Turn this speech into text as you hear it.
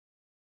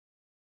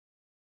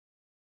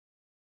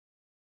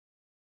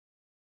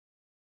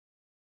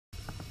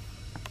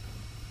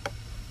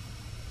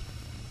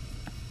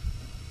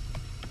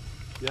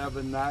You have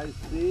a nice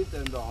seat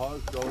and the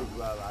horse goes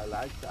well. I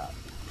like that.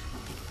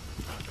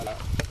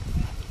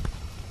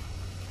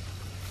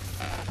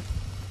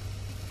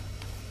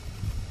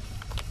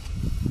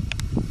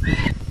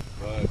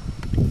 Good.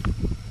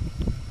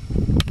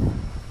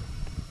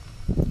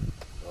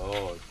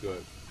 Oh,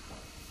 good.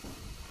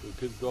 You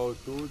can go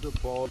through the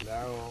pole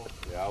narrow.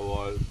 Yeah,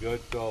 well, good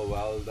go,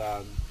 well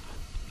done.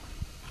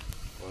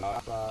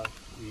 Fast,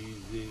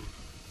 easy.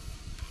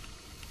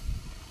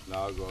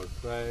 Now go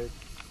straight.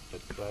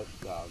 Press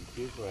down.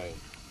 Keep rein.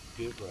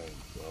 Keep rein.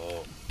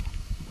 So,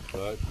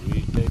 good.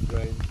 Retake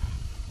rein.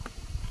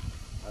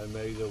 And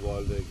make the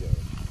vault again.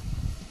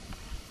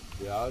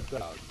 The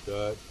outside.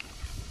 Good.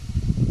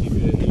 Keep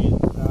your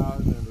heels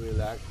down and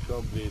relax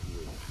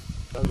completely.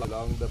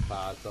 Along the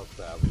path of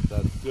travel.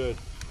 That's good.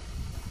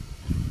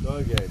 Go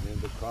again in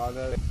the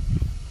corner.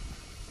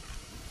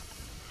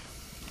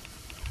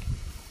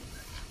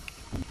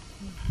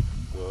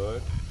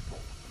 Good.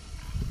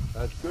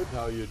 That's good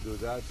how you do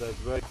that.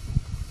 That's right.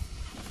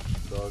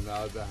 So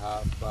now the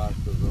half pass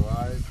to the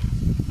right.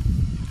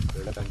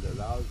 Bend it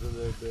out a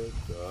little bit.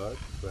 Good.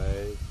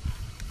 Straight.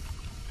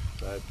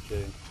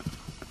 Stretching.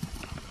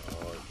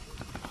 Oh,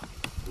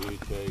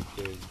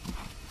 retaking.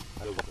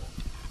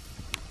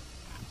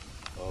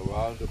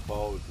 Around the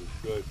pose is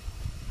good.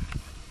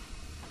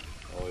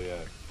 Oh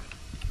yes.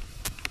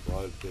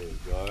 Vaulting.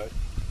 Good.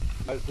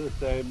 That's the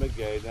same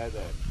again at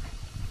end.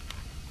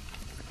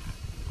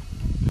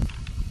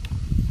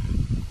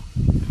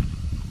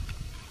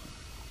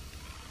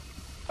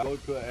 Go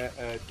to,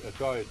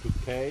 sorry, to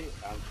K.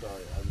 I'm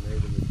sorry, I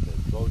made a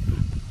mistake. Go to,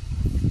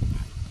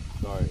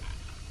 sorry.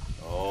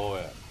 Oh,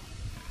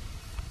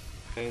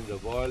 yeah. In the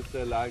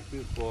volte like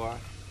before.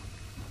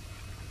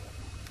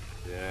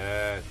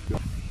 Yes,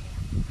 good.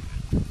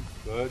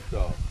 Good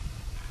though.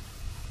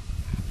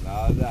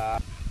 Now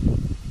that.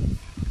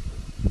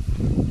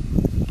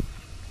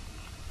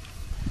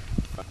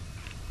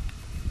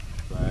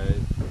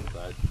 Right,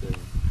 stretching.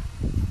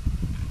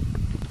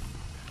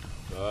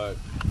 Good.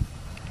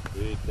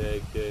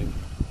 Retaking.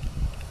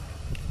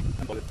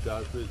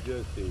 Just with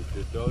your seat.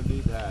 You don't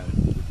need hands.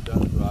 You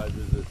just ride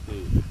with the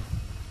seat.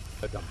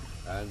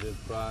 Hand in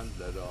front,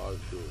 let it all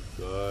through.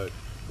 Good,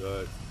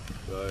 good,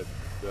 good,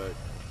 good.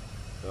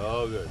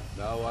 Oh, good.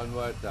 Now one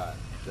more time.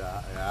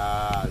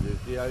 Yeah, you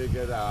see how you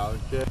get out?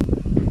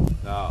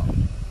 Now.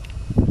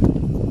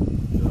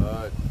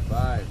 Good,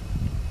 fine.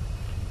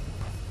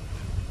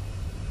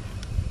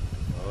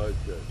 Oh,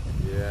 good.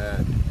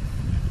 Yes.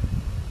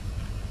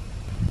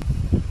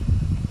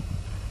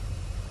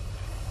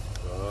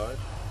 Good.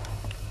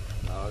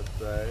 Now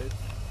straight.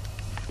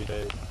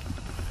 Okay.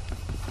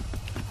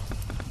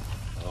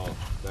 Oh,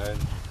 then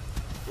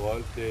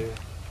volte. You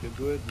can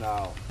do it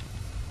now.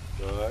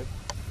 Good.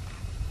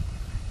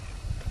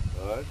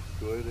 Good.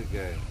 Do it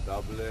again.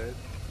 Double it.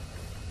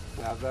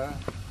 Another.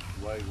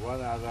 Like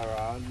one other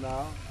round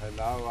now. And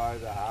now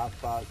ride a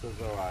half pass to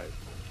the right.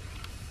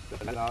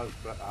 And now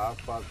half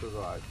pass to the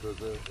right. To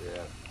the,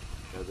 yes.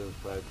 Let them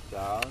stretch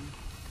down.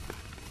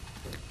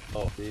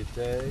 Oh,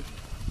 retake.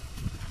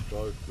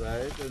 Go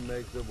straight and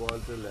make the ball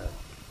to left.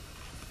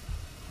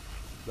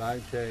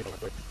 Flying change.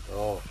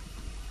 Oh.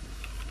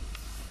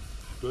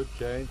 Good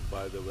change,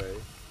 by the way.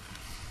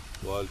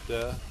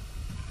 Walter.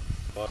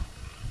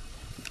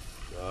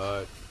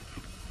 Good.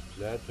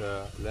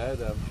 Let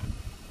him.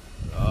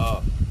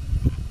 Oh.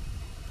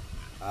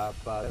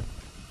 Half pass.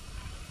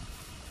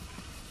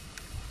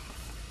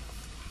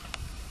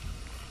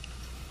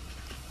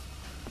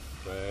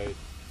 Straight.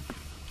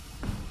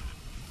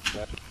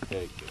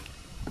 Take it.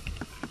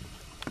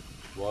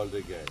 Vault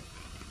again.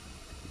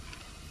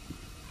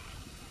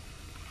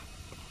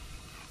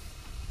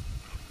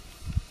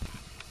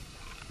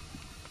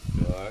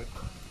 Good.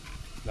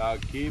 Now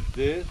keep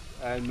this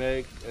and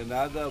make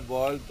another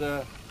vault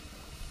at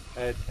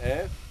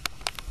F.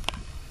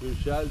 You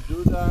shall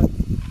do that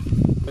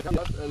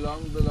just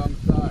along the long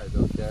side,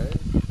 okay?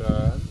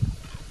 Turn,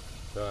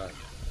 turn.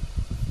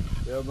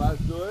 You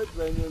must do it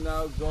when you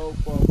now go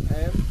from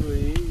M to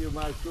E, you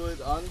must do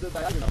it on the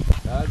back.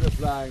 That's a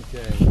flying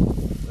change.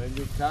 When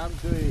you come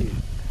to E,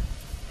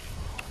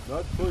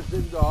 not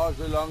pushing the horse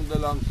along the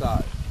long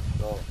side.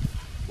 So,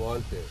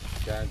 volte,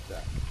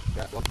 canter,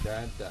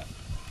 canter,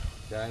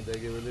 canter,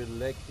 give a little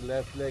leg,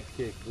 left leg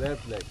kick,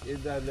 left leg,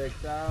 in that leg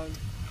down,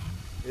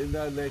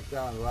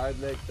 right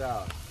leg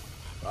down,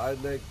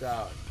 right leg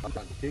down,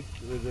 kick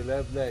with the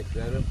left leg,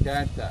 let him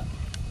canter.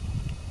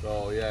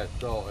 So, yes,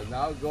 so, and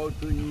now go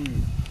to E,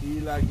 E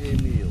like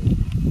Emil.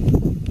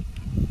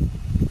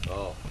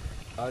 Oh,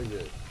 like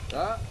this,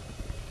 huh?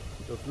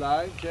 The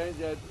flying change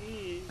at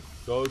E,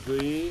 go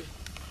to E,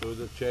 do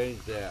the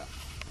change there.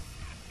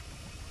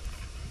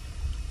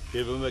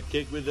 Give him a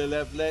kick with the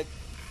left leg.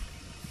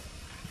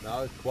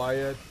 Now it's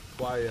quiet,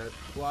 quiet,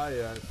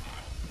 quiet.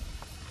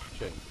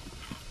 Change.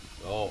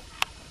 Oh.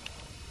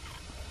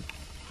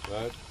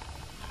 Good.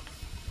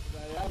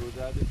 Do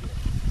that again.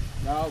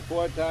 Now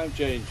 4 time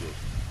changes.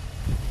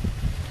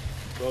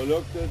 So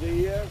look to the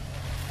ear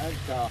and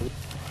count.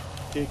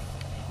 Kick.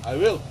 I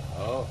will.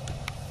 Oh.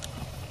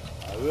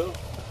 I will.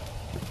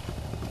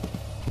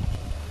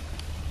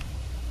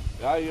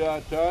 Yeah, you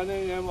are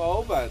turning him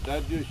over.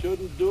 That you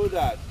shouldn't do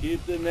that.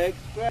 Keep the neck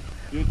straight.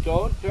 You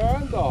don't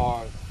turn the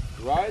horse.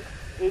 Right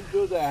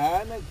into the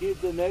hand and keep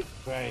the neck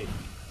straight.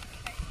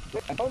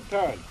 Don't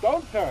turn.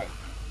 Don't turn.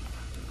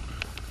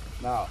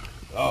 Now.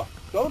 Oh,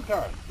 don't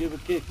turn. Give a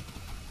kick.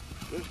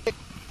 Just kick.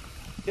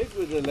 Kick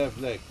with the left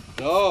leg.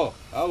 So,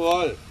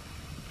 jawohl.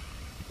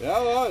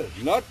 Jawohl.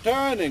 Not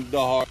turning the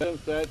horse.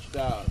 Stretch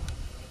down.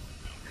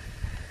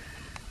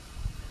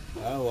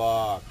 And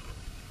walk.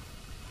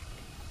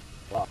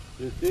 Walk.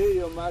 You see,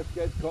 you must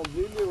get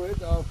completely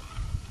rid of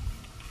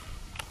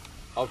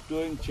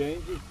doing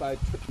changes by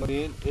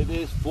training. It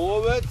is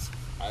forwards.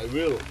 I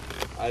will.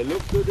 I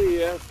look to the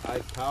ears. I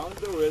count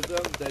the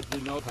rhythm that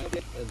you know,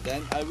 and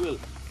then I will.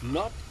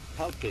 Not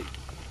helping.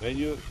 When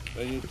you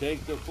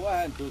take the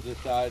forehand to the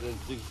side and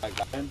things like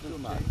that, too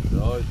much.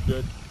 So it's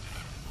good.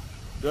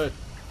 Good.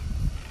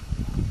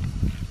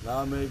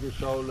 Now make a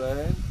show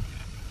lane.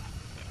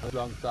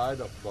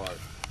 Alongside, of course.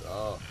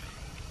 So,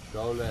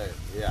 show lane.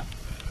 Yeah.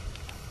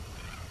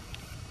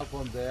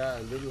 From there,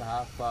 a little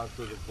half pass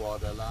to the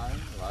quarter line.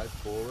 Right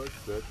forward.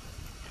 Good.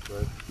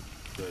 Good.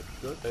 Good.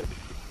 Good.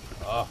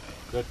 Oh,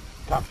 good.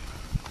 Come.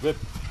 Whip.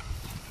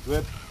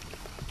 Whip.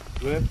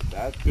 Whip.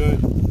 That's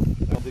good.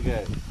 Once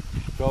again.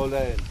 Show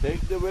lane.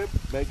 Take the whip.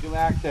 Make him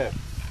active.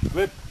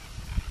 Whip.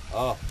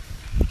 Oh.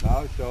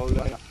 Now show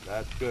lane.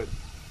 That's good.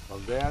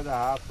 From there, the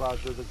half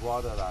pass to the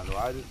quarter line.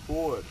 Right is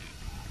forward.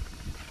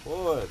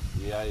 Forward.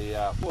 Yeah,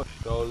 yeah. Forward.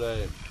 Show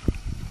lane.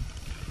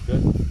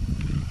 Good.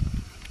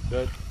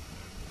 Good.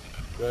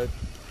 Good.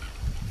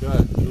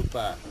 Good.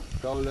 Super.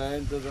 Show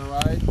lane to the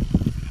right.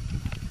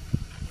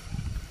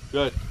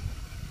 Good.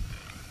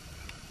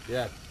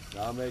 Yes.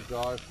 Now make the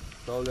horse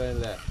show lane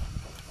left.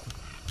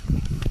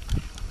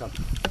 Come.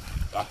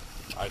 Ah,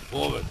 right,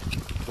 forward.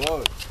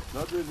 Forward.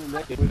 Not with the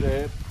neck, with the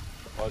hip.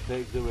 Or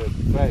take the whip.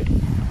 Straight.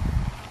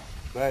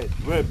 Straight.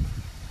 Whip.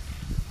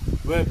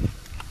 Whip.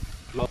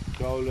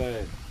 Show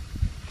lane.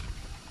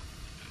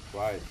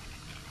 Right.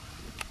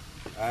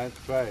 And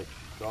straight.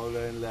 Show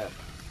lane left.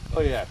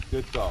 Oh yeah,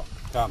 good go.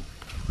 Come.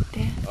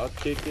 Dad. Not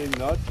kicking,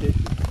 not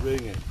kicking.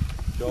 Swinging.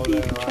 Show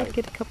lane Try to right.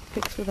 get a couple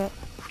pics with that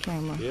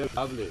camera. Yeah,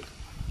 lovely.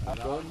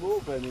 Don't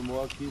move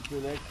anymore. Keep the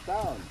legs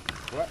down.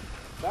 Right.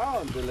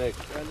 Down the legs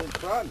and in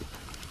front.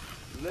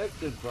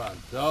 Legs in front.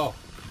 So,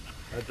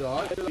 at the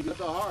horse, at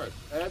the horse,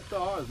 at the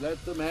horse.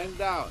 Let them hang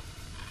down.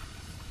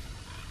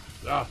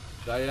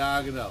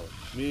 Diagonal.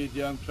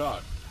 Medium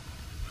shot.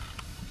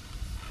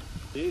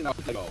 See, now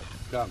go.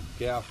 Come,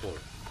 careful.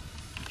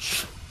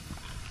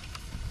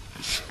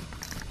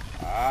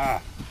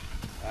 Ah,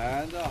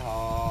 and a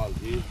halt.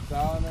 He's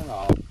down and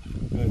out.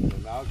 Good, so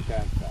now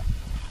canter.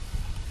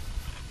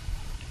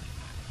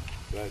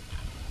 Good.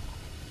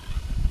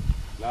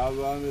 Now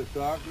we're on the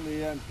circle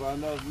here in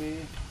front of me,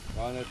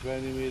 on a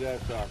 20-meter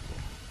circle.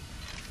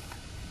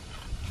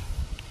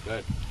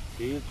 Good.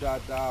 Heels are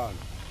down.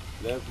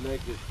 Left leg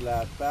is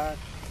flat back,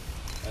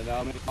 and now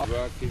I'm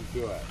working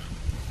through it.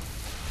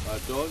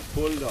 But don't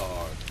pull the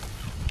horse.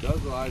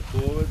 Just ride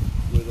forward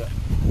with a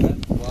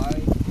hand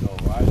wide, so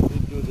right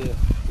into the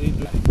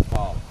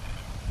small.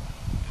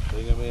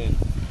 Bring him in.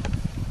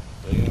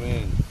 Bring him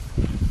in.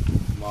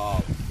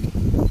 Small.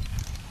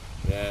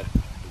 Yes.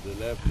 With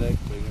the left leg,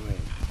 bring him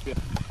in.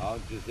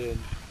 Ounces in.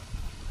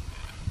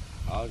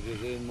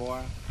 Ounces in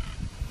more.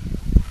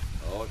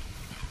 Oh,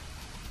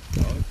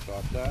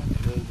 shorter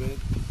a little bit.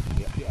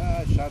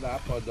 Yeah, shut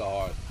up on the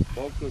horse.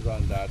 Focus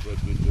on that,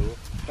 what we do.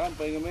 Come,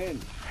 bring him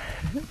in.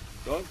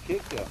 Don't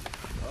kick him.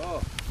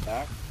 Oh,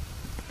 back.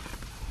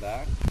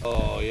 Back.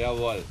 Oh,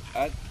 jawohl.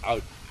 And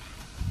out.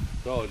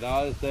 So,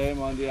 now the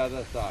same on the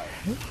other side.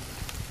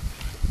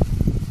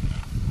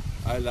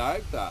 I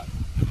like that.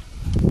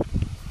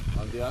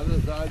 On the other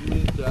side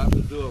means you have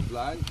to do a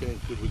blind change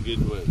to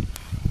begin with.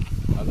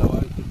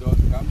 Otherwise you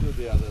don't come to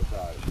the other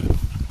side.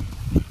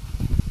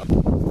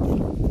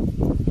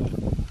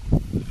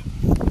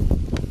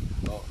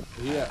 Oh,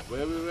 here,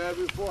 where we were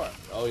before.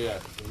 Oh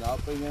yes, so now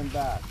bring him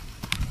back.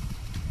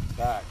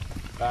 Back,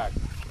 back.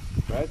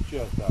 Stretch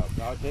yourself.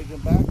 Now take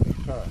him back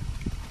and turn.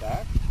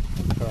 Back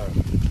and turn.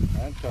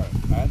 And turn.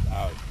 And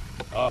out.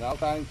 Oh, now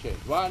blind change.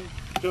 1,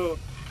 2,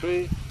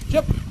 3,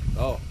 chip!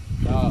 Oh,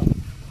 now.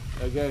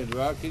 Again,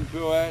 working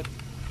through it.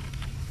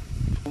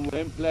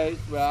 Same place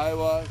where I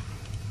was.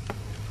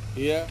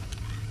 Here.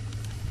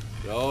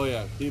 Oh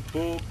yeah, see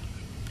poop.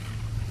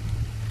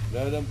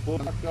 Let them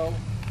poop go.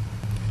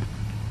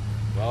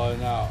 Oh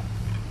now,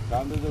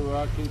 come to the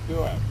working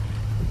through it.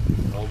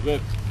 Oh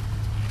whip.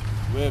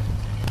 Whip.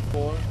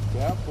 Careful,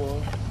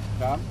 careful.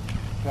 Come,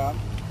 come,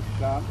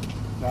 come,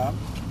 come,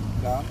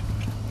 come,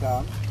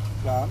 come,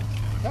 come.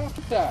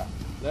 Canter.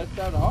 Let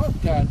that horse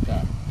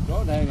canter.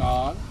 Don't hang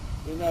on.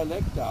 Bring that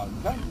leg down.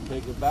 Come,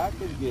 take it back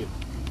and give.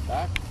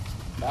 Back,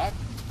 back,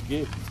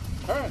 give.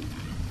 Turn.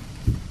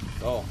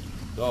 So,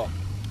 so,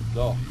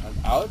 so.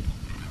 And out.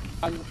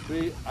 1,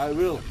 3, I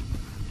will.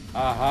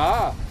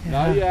 Aha! Yeah.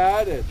 Now you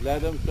had it.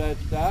 Let them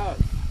stretch out.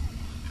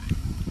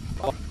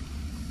 Oh.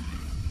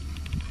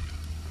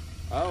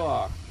 I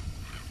walk.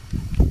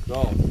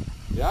 So,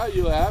 Yeah,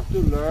 you have to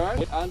learn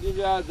until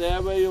you are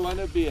there where you want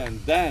to be, and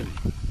then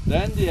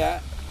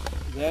the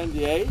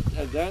 8,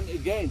 and then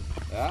again.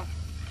 Yeah.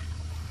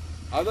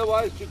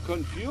 Otherwise, you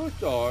confuse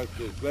the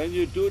horses. When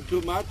you do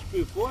too much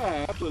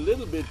beforehand, a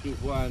little bit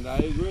beforehand, I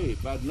agree,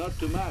 but not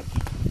too much.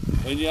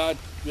 When you're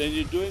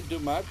doing too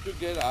much, you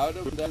get out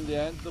of it, then the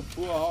end, the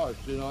poor horse,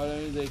 you know what I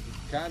mean? They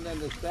can't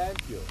understand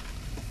you.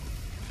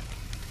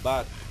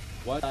 But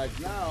one like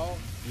now,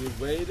 you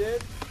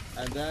waited,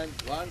 and then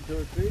 1,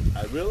 2, 3,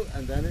 I will,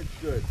 and then it's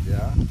good,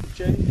 yeah?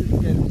 Changes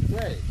get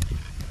straight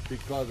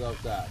because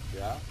of that,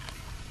 yeah?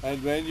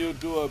 And when you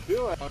do a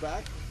pure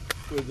back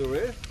with the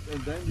wrist, and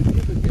then you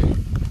give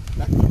again.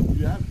 That means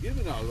you have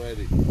given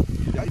already.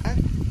 Yeah?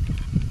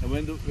 And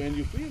when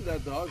you feel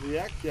that the horse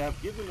reacts, you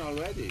have given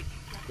already.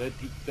 That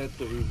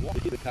the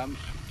reward comes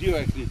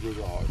directly to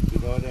the horse. You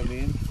know what I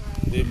mean?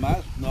 Right. They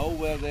must know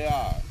where they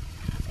are.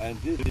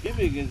 And this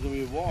giving is a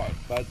reward.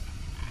 But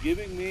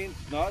giving means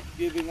not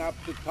giving up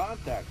the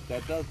contact.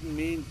 That doesn't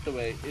mean the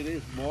way. It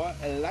is more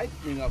a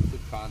lightening of the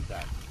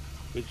contact,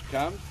 which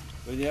comes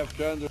when you have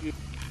turned the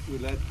you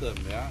let them,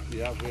 yeah?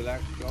 You have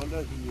relaxed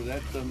shoulders and you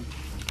let them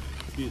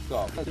be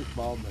soft. At this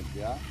moment,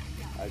 yeah?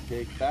 I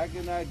take back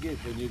and I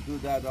give. When you do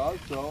that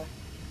also,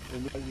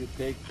 and you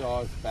take the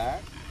horse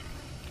back,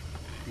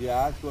 you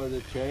ask for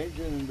the change,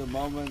 and in the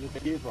moment you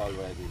give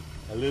already.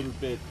 A little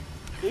bit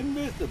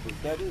invisible,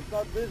 that is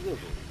not visible.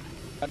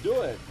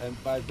 Do it,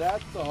 and by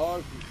that the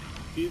horse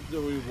keeps the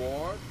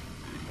reward,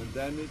 and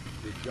then it's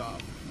the job,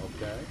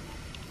 okay?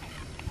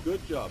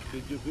 Good job.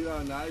 Did you feel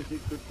how nice it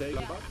could take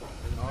up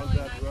and all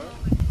that work?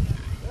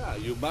 Yeah,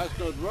 you must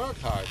not work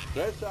hard.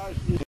 Dressage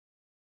is